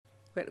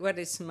what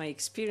is my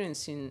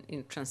experience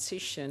in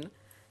transition?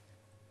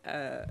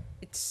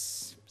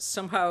 It's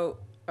somehow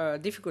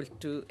difficult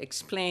to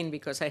explain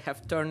because I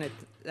have turned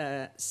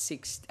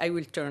I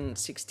will turn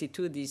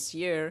 62 this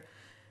year,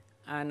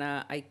 and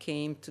I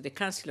came to the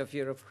Council of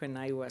Europe when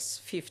I was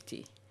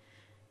 50.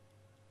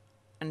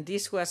 And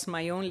this was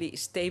my only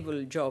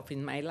stable job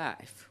in my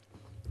life.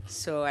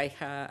 So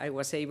I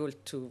was able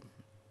to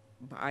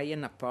buy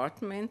an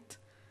apartment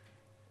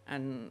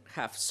and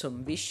have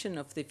some vision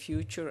of the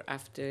future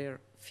after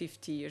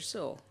 50 years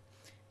old.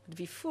 But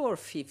before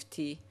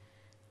 50,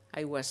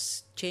 I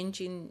was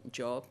changing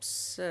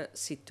jobs,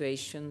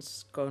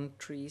 situations,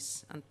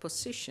 countries, and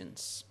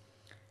positions.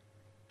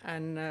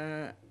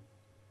 And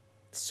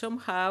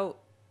somehow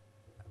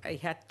I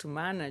had to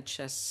manage,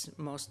 as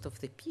most of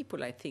the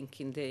people, I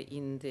think, in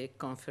the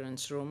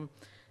conference room,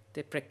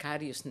 the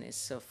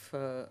precariousness of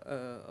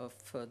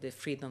the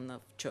freedom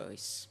of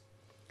choice.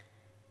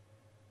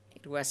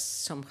 It was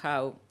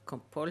somehow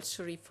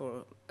compulsory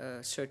for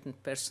certain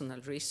personal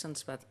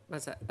reasons, but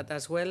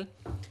as well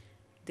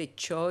the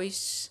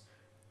choice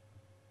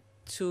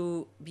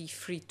to be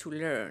free to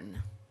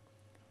learn,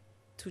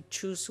 to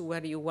choose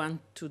what you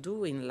want to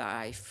do in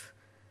life.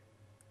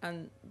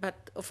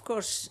 But of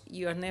course,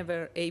 you are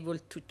never able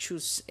to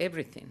choose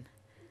everything.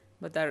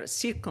 But there are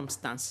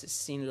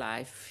circumstances in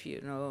life,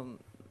 you know,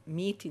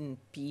 meeting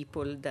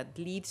people that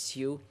leads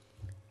you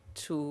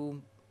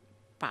to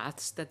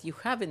paths that you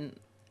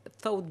haven't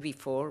thought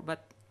before,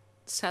 but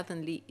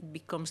suddenly it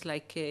becomes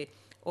like an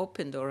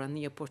open door, a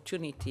new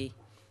opportunity,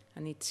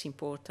 and it's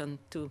important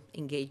to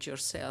engage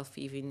yourself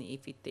even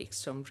if it takes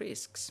some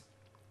risks.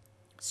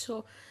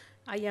 So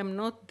I am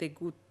not the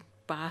good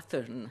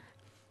pattern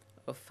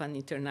of an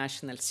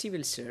international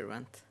civil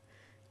servant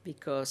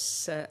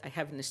because I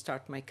haven't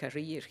started my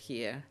career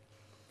here,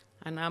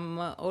 and I'm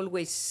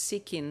always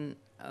seeking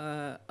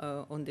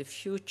on the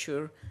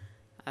future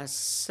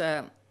as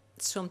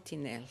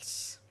something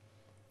else.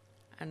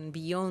 And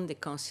beyond the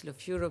Council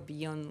of Europe,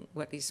 beyond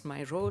what is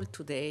my role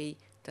today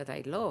that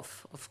I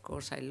love, of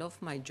course, I love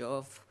my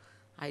job.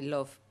 I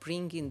love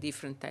bringing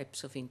different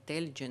types of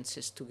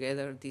intelligences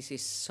together. This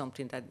is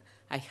something that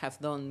I have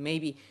done.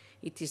 Maybe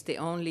it is the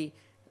only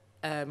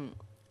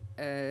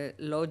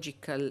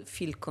logical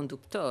fil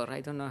conductor.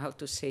 I don't know how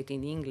to say it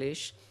in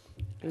English.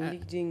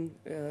 Leading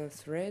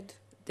thread?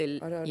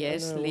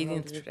 Yes,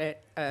 leading thread.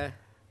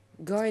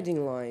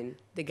 Guiding line.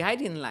 The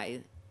guiding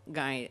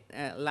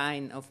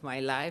line of my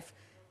life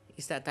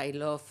is that I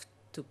love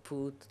to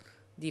put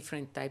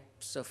different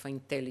types of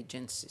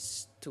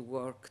intelligences to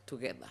work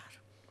together.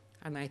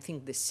 And I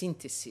think the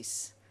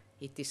synthesis,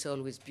 it is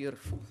always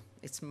beautiful.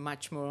 It's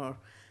much more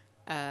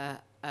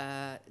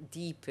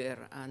deeper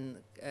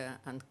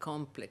and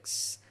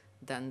complex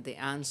than the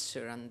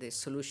answer and the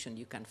solution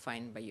you can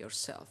find by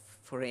yourself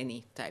for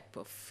any type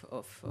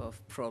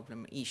of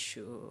problem,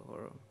 issue,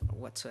 or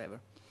whatsoever.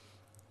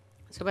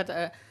 So, but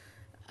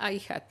I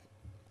had,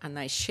 and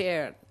I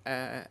shared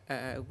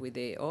with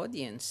the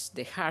audience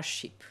the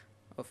hardship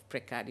of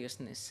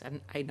precariousness,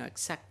 and I know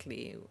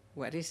exactly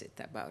what is it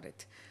about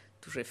it,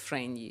 to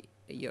refrain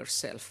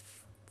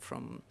yourself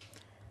from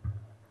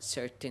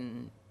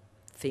certain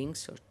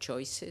things or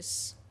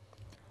choices.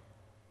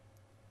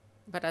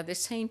 But at the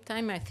same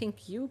time, I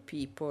think you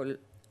people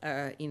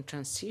in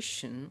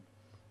transition,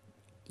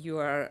 you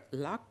are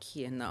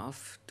lucky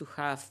enough to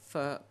have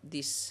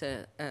this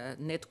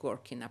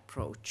networking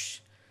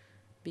approach,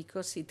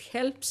 because it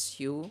helps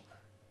you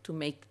to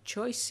make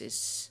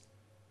choices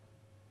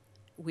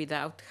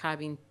without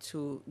having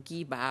to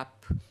give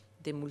up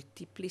the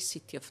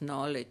multiplicity of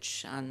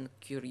knowledge and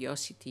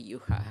curiosity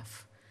you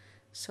have.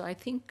 So I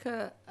think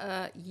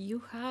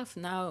you have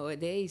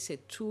nowadays a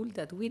tool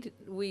that we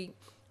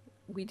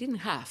didn't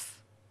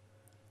have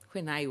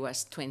when I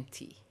was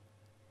 20.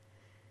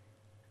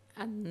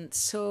 And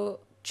so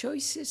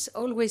choices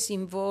always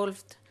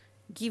involved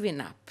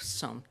giving up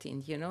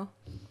something, you know.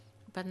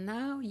 But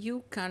now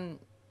you can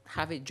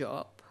have a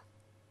job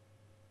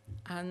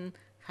and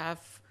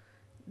have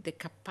the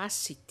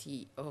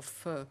capacity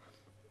of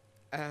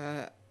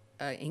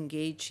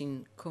engage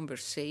in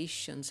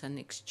conversations and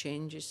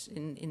exchanges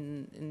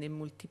in the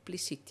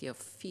multiplicity of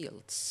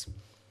fields.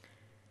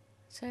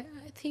 So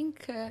I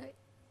think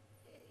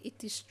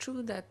it is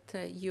true that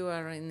you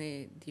are in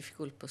a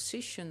difficult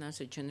position as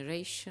a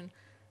generation,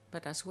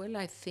 but as well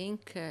I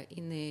think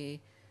in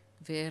a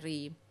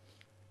very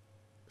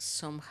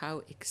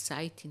somehow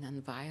exciting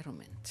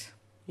environment.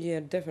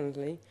 Yeah,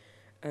 definitely.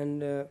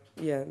 And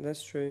yeah,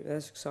 that's true.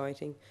 That's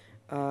exciting.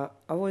 I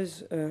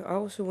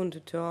also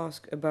wanted to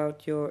ask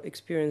about your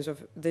experience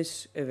of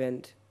this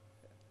event,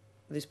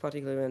 this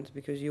particular event,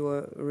 because you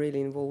were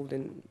really involved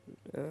in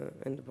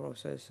the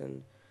process.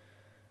 And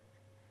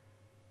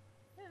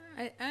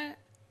I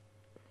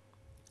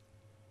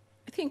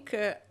think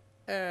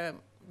there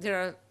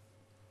are,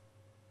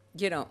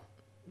 you know,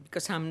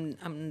 because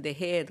I'm the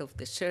head of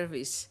the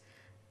service,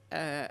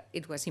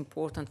 it was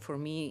important for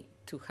me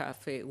to have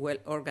a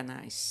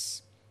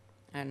well-organized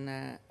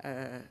and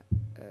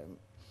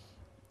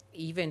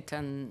event,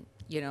 and,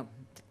 you know,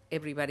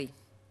 everybody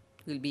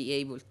will be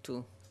able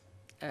to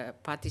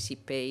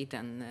participate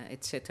and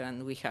etc.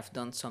 And we have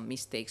done some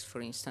mistakes.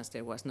 For instance,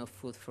 there was no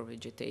food for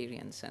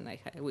vegetarians, and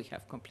we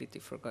have completely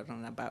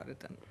forgotten about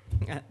it. And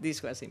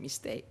this was a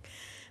mistake.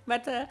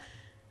 But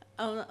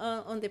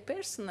on the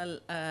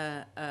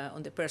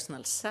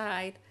personal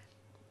side,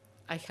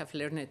 I have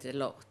learned a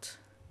lot.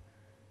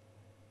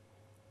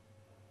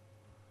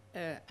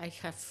 I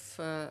have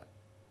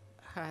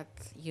had,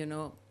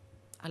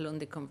 along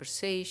the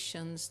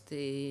conversations,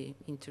 the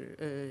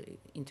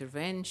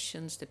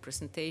interventions, the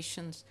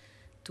presentations,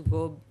 to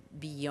go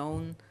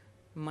beyond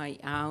my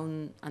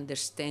own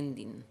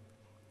understanding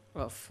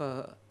of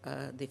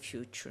the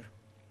future.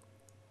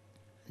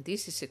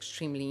 This is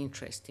extremely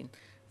interesting.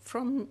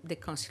 From the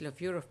Council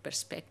of Europe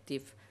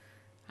perspective,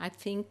 I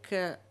think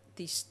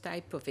this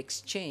type of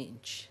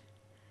exchange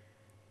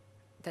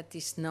that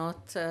is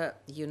not,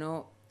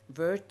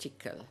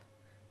 vertical,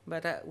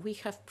 but we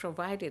have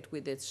provided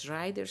with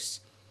Edgeryders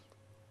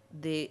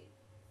the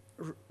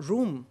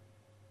room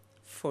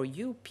for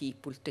you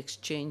people to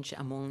exchange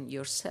among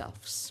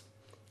yourselves.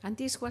 And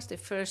this was the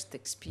first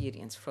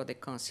experience for the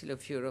Council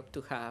of Europe,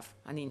 to have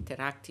an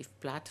interactive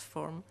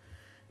platform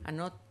and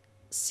not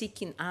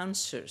seeking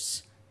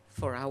answers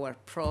for our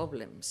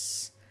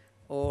problems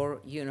or,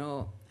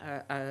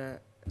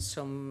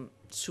 some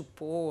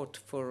support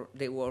for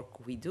the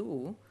work we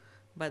do,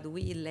 but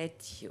we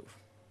let you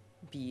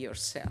be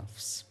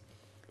yourselves.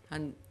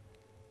 And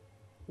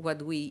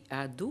what we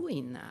are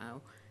doing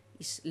now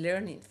is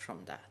learning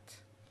from that.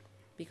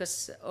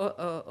 Because,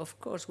 of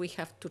course, we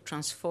have to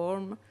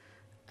transform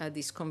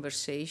these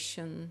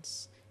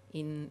conversations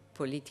in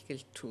political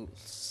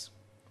tools.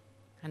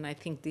 And I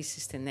think this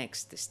is the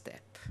next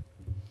step.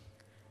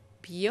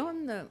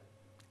 Beyond,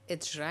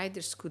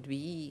 Edgeriders could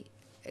be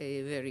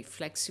a very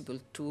flexible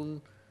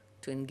tool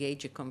to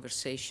engage a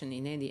conversation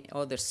in any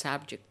other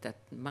subject that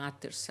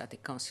matters at the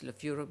Council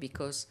of Europe,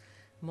 because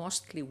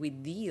mostly we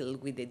deal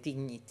with the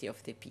dignity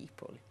of the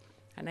people.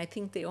 And I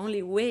think the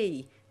only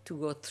way to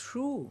go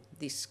through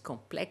this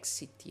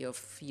complexity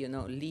of,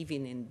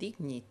 living in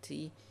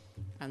dignity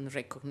and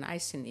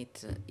recognizing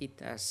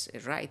it as a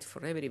right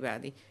for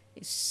everybody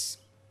is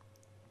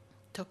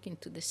talking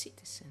to the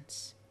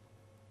citizens.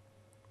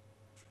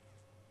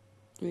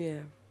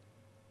 Yeah.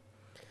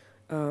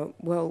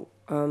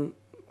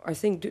 I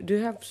think, do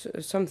you have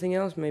something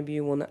else maybe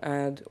you want to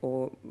add?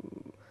 Or,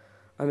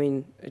 I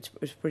mean, it's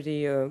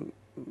pretty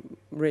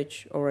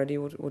rich already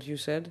what you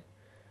said,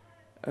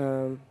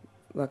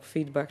 like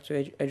feedback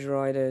to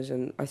Edgeryders,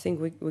 and I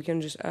think we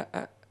can just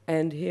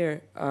end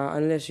here,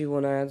 unless you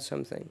want to add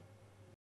something.